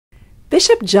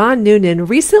Bishop John Noonan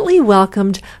recently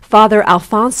welcomed Father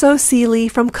Alfonso Cely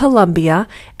from Colombia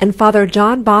and Father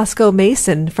John Bosco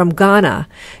Masion from Ghana,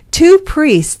 two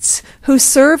priests who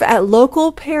serve at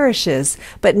local parishes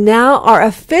but now are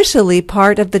officially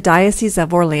part of the Diocese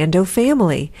of Orlando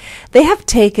family. They have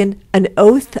taken an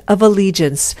oath of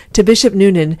allegiance to Bishop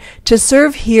Noonan to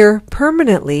serve here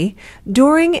permanently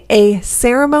during a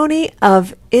ceremony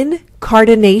of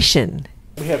Incardination.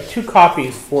 We have two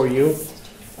copies for you.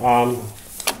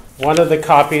 One of the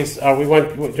copies, we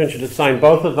want you to sign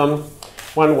both of them.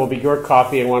 One will be your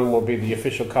copy, and one will be the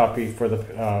official copy for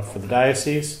the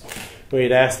diocese.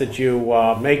 We'd ask that you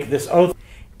make this oath.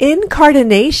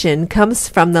 Incardination comes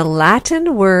from the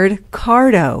Latin word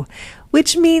cardo,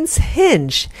 which means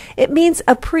hinge. It means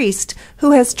a priest who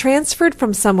has transferred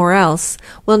from somewhere else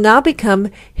will now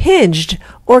become hinged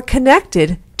or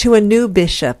connected to a new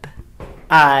bishop.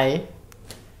 I,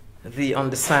 the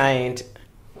undersigned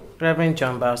Reverend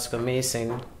John Bosco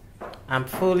Mason, am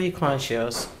fully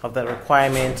conscious of the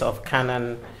requirement of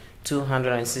Canon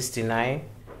 269,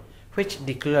 which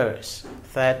declares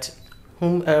that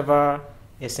whomever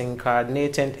is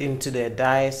incarnated into the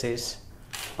diocese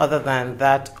other than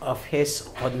that of his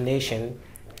ordination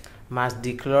must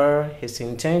declare his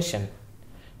intention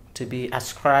to be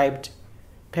ascribed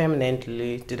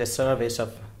permanently to the service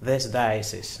of this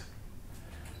diocese.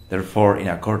 Therefore, in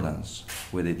accordance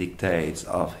with the dictates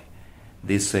of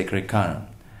this sacred canon,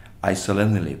 I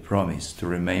solemnly promise to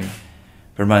remain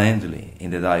permanently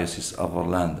in the Diocese of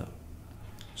Orlando.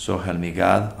 So help me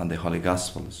God and the Holy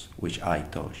Gospels which I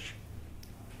touch.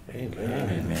 Amen.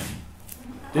 Amen.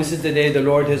 This is the day the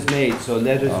Lord has made, so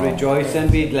let us rejoice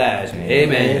and be glad. Amen.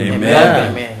 Amen.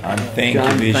 Amen. Amen. And thank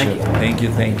John, you, Bishop. Thank you.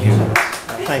 Thank you.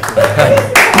 Thank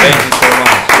you so much.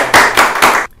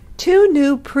 Two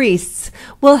new priests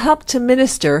will help to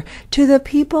minister to the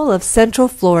people of Central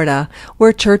Florida,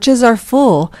 where churches are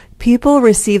full, people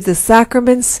receive the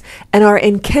sacraments, and are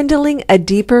enkindling a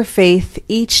deeper faith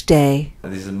each day.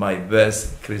 This is my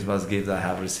best Christmas gift I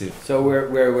have received. So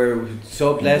we're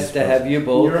so blessed to have you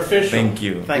both. You're official. Thank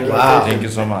you. Thank you. Wow. Thank you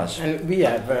so much. And we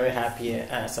are very happy,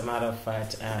 as a matter of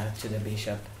fact, to the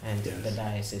bishop and the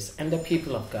diocese and the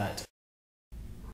people of God.